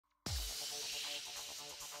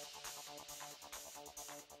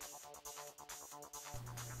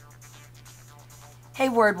Hey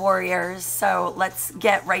word warriors, so let's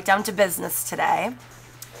get right down to business today.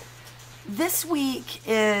 This week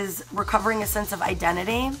is recovering a sense of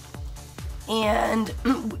identity, and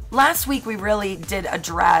last week we really did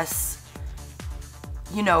address,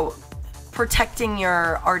 protecting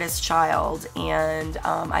your artist child, and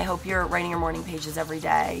I hope you're writing your morning pages every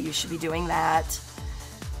day. You should be doing that.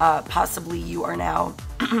 Possibly you are now,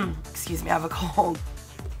 excuse me, I have a cold.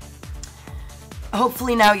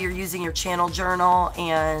 Hopefully now you're using your channel journal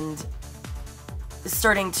and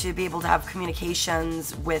starting to be able to have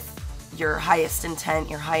communications with your highest intent,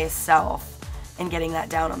 your highest self, and getting that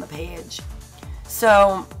down on the page.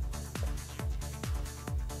 So,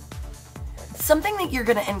 something that you're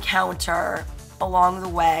going to encounter along the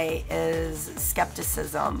way is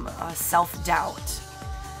skepticism, self-doubt.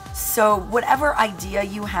 So whatever idea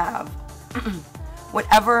you have,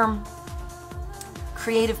 whatever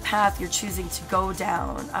creative path you're choosing to go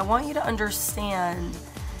down, I want you to understand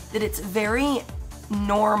that it's very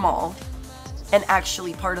normal and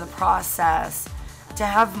actually part of the process to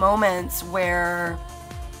have moments where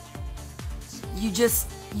you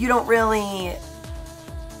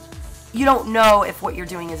don't know if what you're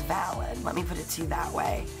doing is valid. Let me put it to you that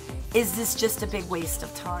way. Is this just a big waste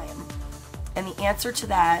of time? And the answer to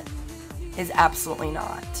that is absolutely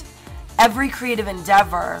not. Every creative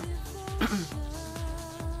endeavor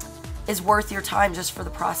is worth your time just for the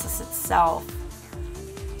process itself.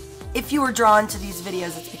 If you are drawn to these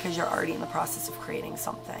videos, it's because you're already in the process of creating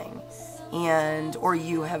something, or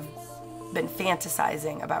you have been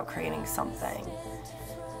fantasizing about creating something.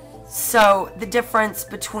 So the difference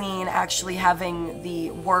between actually having the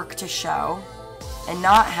work to show and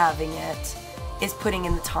not having it is putting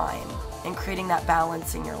in the time and creating that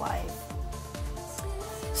balance in your life.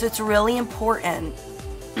 So it's really important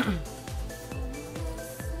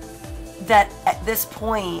that at this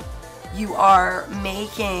point you are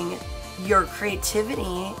making your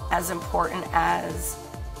creativity as important as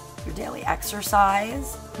your daily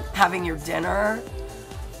exercise, having your dinner,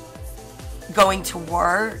 going to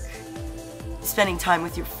work, spending time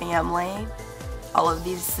with your family. All of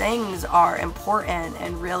these things are important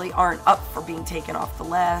and really aren't up for being taken off the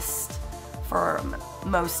list for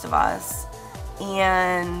most of us.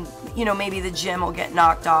 And maybe the gym will get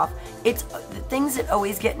knocked off. It's the things that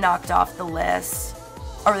always get knocked off the list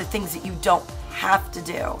are the things that you don't have to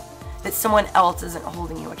do, that someone else isn't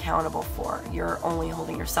holding you accountable for. You're only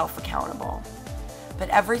holding yourself accountable. But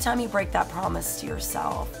every time you break that promise to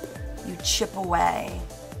yourself, you chip away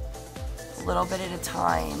a little bit at a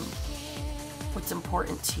time what's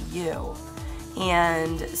important to you.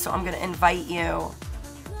 And so I'm going to invite you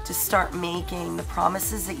to start making the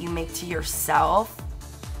promises that you make to yourself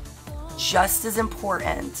just as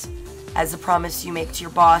important as the promise you make to your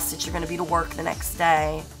boss that you're going to be to work the next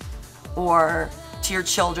day, or to your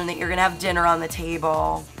children that you're going to have dinner on the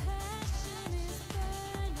table.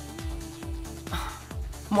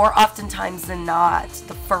 More oftentimes than not,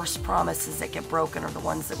 the first promises that get broken are the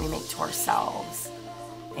ones that we make to ourselves.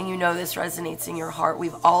 And this resonates in your heart.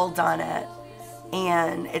 We've all done it.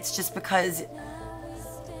 And it's just because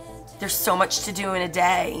there's so much to do in a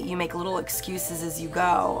day. You make little excuses as you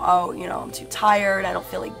go. Oh, I'm too tired. I don't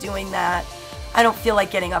feel like doing that. I don't feel like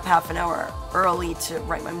getting up half an hour early to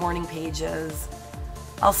write my morning pages.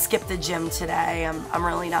 I'll skip the gym today. I'm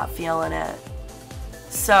really not feeling it.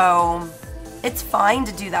 So it's fine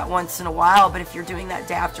to do that once in a while, but if you're doing that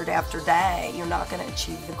day after day after day, you're not going to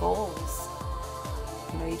achieve the goals.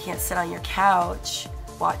 You can't sit on your couch,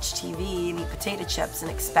 watch TV, and eat potato chips and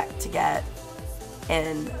expect to get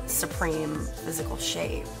in supreme physical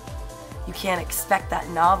shape. You can't expect that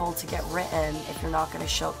novel to get written if you're not going to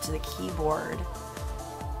show up to the keyboard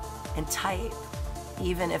and type,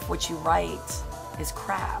 even if what you write is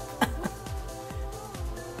crap.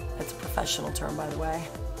 That's a professional term, by the way.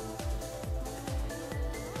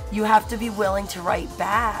 You have to be willing to write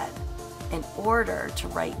bad in order to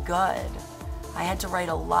write good. I had to write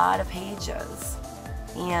a lot of pages,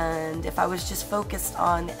 and if I was just focused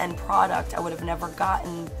on the end product, I would have never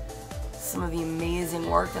gotten some of the amazing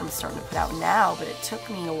work that I'm starting to put out now, but it took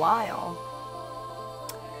me a while.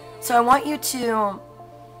 So I want you to,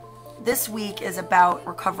 this week is about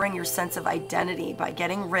recovering your sense of identity by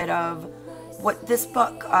getting rid of what this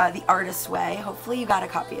book, The Artist's Way, hopefully you got a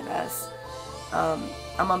copy of this. I'm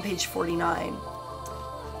on page 49.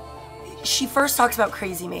 She first talks about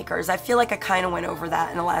Crazymakers. I feel like I kind of went over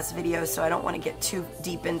that in the last video, so I don't want to get too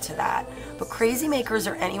deep into that. But Crazymakers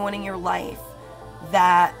are anyone in your life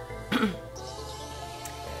that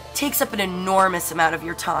takes up an enormous amount of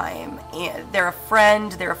your time. And they're a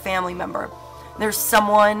friend, they're a family member. There's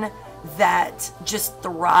someone that just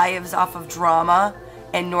thrives off of drama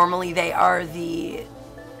and normally they are the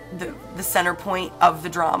center point of the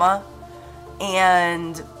drama,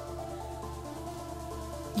 and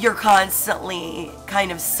you're constantly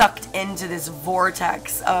kind of sucked into this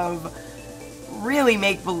vortex of really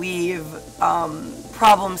make-believe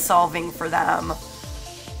problem solving for them,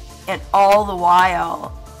 and all the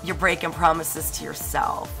while you're breaking promises to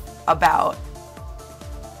yourself about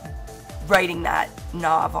writing that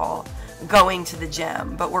novel, going to the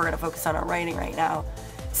gym, but we're going to focus on our writing right now.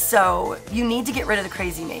 So you need to get rid of the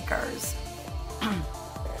crazy makers.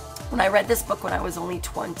 When I read this book when I was only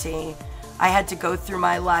 20, I had to go through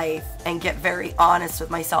my life and get very honest with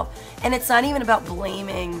myself. And it's not even about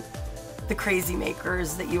blaming the crazy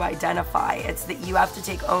makers that you identify. It's that you have to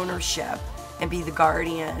take ownership and be the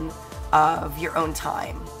guardian of your own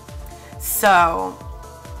time. So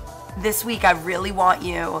this week I really want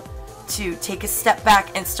you to take a step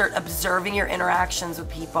back and start observing your interactions with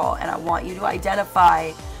people, and I want you to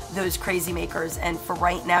identify those crazy makers. And for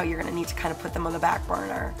right now, you're going to need to kind of put them on the back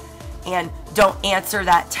burner, and don't answer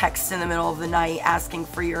that text in the middle of the night asking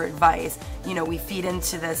for your advice. You know, we feed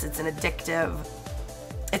into this. It's an addictive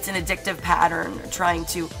pattern, trying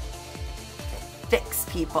to fix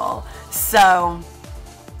people. So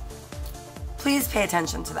please pay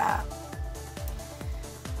attention to that.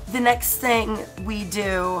 The next thing we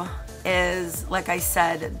do is, like I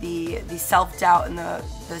said, the self-doubt and the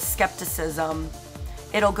skepticism.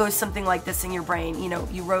 It'll go something like this in your brain. You know,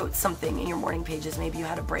 you wrote something in your morning pages, maybe you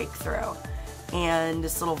had a breakthrough, and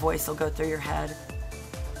this little voice will go through your head.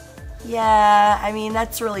 Yeah, I mean,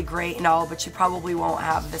 that's really great and all, but you probably won't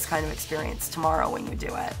have this kind of experience tomorrow when you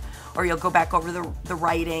do it. Or you'll go back over the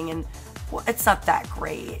writing and, well, it's not that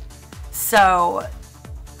great. So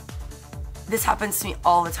this happens to me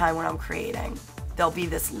all the time when I'm creating. There'll be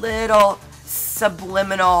this little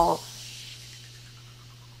subliminal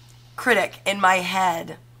critic in my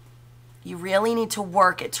head. You really need to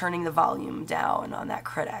work at turning the volume down on that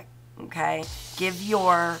critic, okay? Give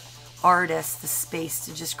your artist the space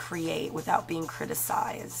to just create without being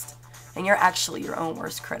criticized. And you're actually your own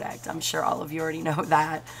worst critic. I'm sure all of you already know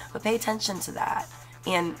that, but pay attention to that.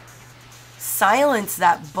 And silence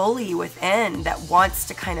that bully within that wants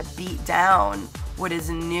to kind of beat down what is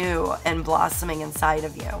new and blossoming inside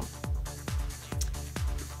of you.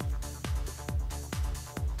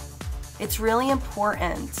 It's really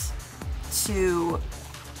important to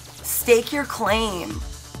stake your claim.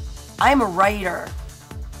 I'm a writer.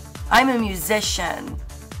 I'm a musician.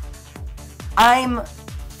 I'm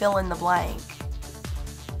fill in the blank.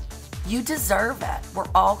 You deserve it. We're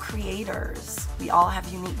all creators. We all have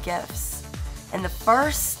unique gifts. And the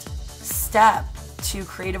first step to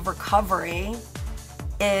creative recovery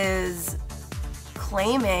is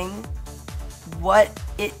claiming what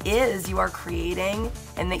it is you are creating,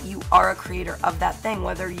 and that you are a creator of that thing.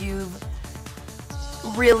 Whether you've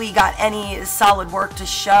really got any solid work to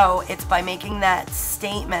show, it's by making that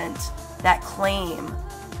statement, that claim,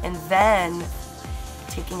 and then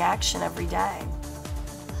taking action every day.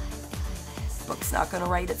 The book's not going to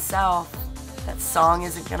write itself. That song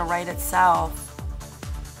isn't going to write itself.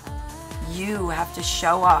 You have to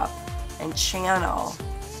show up and channel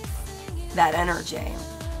that energy.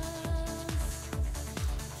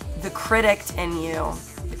 The critic in you,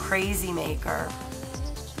 the crazy maker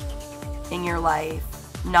in your life,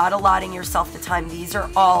 not allotting yourself the time. These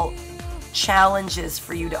are all challenges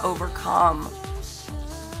for you to overcome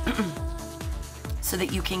so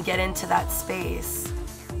that you can get into that space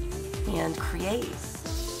and create.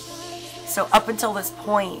 So up until this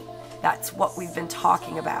point, that's what we've been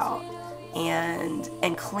talking about,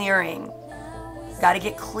 and clearing. Got to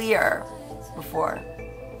get clear before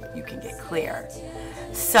you can get clear.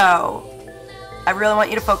 So I really want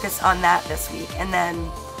you to focus on that this week. And then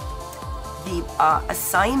the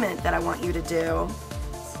assignment that I want you to do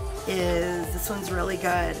is, this one's really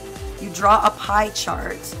good. You draw a pie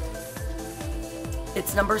chart.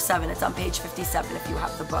 It's number 7. It's on page 57 if you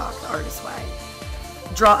have the book, The Artist's Way.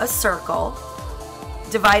 Draw a circle,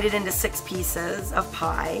 divide it into 6 pieces of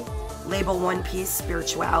pie. Label one piece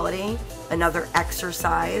spirituality, another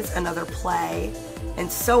exercise, another play,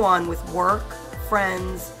 and so on with work,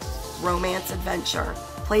 friends, romance, adventure.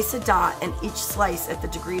 Place a dot in each slice at the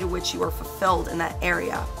degree to which you are fulfilled in that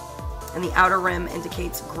area. And the outer rim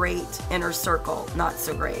indicates great, inner circle, not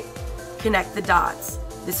so great. Connect the dots.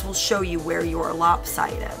 This will show you where you are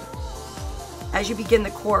lopsided. As you begin the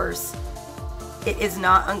course, it is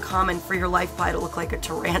not uncommon for your life pie to look like a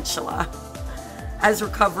tarantula. As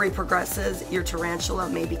recovery progresses, your tarantula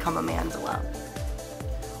may become a mandala.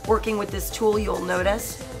 Working with this tool, you'll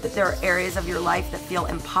notice that there are areas of your life that feel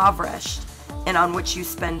impoverished and on which you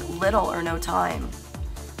spend little or no time.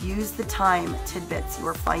 Use the time tidbits you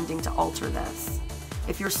are finding to alter this.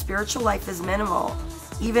 If your spiritual life is minimal,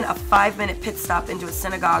 even a 5-minute pit stop into a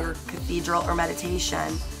synagogue or cathedral or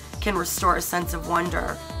meditation can restore a sense of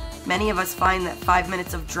wonder. Many of us find that 5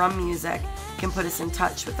 minutes of drum music can put us in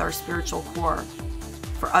touch with our spiritual core.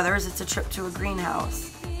 For others, it's a trip to a greenhouse.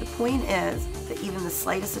 The point is that even the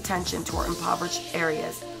slightest attention to our impoverished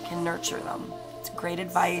areas can nurture them. It's great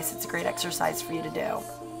advice. It's a great exercise for you to do.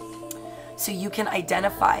 So you can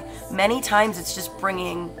identify. Many times it's just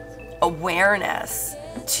bringing awareness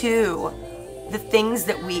to the things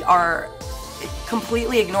that we are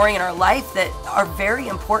completely ignoring in our life that are very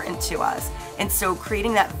important to us. And so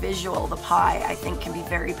creating that visual, the pie, I think can be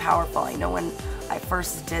very powerful. I know when I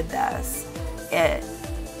first did this, it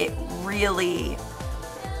really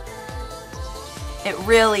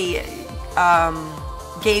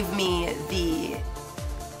gave me the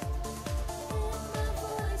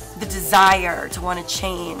desire to want to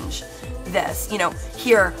change this. You know,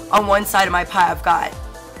 here on one side of my pie, I've got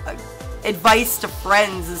advice to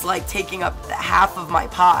friends is like taking up half of my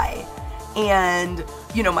pie. And,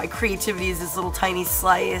 you know, my creativity is this little tiny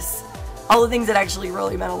slice. All the things that actually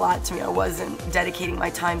really meant a lot to me, I wasn't dedicating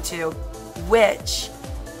my time to, which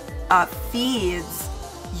feeds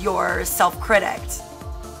your self-critic.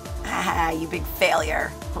 Ah, you big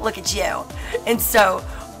failure. Look at you. And so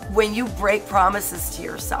when you break promises to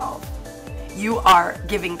yourself, you are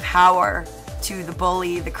giving power to the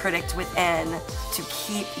bully, the critic within, to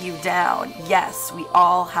keep you down. Yes, we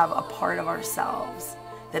all have a part of ourselves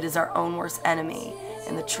that is our own worst enemy.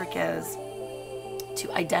 And the trick is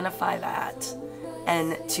to identify that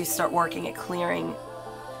and to start working at clearing,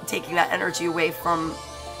 taking that energy away from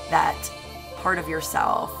that part of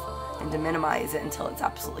yourself and to minimize it until it's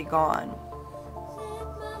absolutely gone.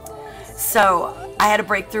 So I had a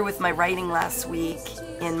breakthrough with my writing last week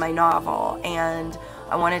in my novel, and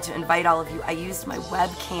I wanted to invite all of you. I used my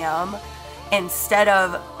webcam instead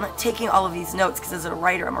of taking all of these notes, because as a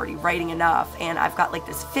writer I'm already writing enough, and I've got like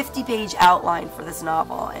this 50-page outline for this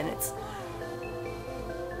novel, and it's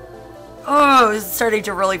starting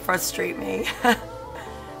to really frustrate me.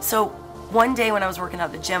 So one day when I was working out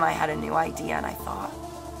at the gym, I had a new idea, and I thought,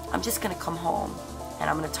 I'm just gonna come home and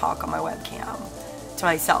I'm gonna talk on my webcam to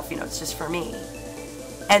myself. You know, it's just for me.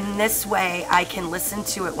 And this way I can listen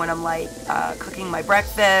to it when I'm like cooking my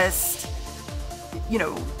breakfast, you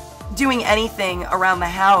know, doing anything around the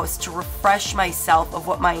house to refresh myself of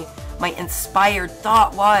what my inspired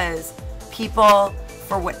thought was. People,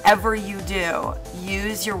 for whatever you do,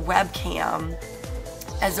 use your webcam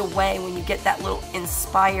as a way when you get that little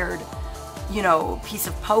inspired, you know, piece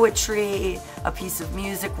of poetry, a piece of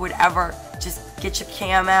music, whatever, just get your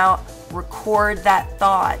cam out, record that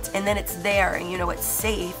thought, and then it's there, and you know it's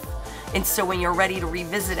safe. And so when you're ready to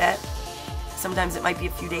revisit it, sometimes it might be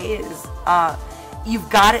a few days, you've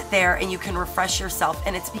got it there and you can refresh yourself.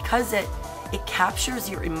 And it's because it captures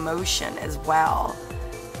your emotion as well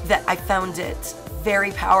that I found it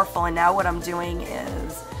very powerful. And now what I'm doing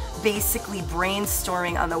is basically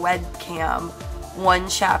brainstorming on the webcam one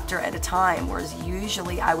chapter at a time, whereas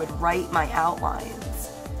usually I would write my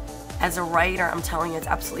outlines. As a writer, I'm telling you, it's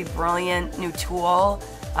absolutely brilliant new tool.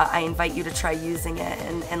 I invite you to try using it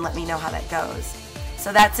and let me know how that goes.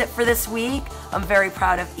 So that's it for this week. I'm very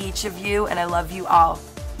proud of each of you, and I love you all.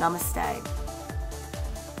 Namaste.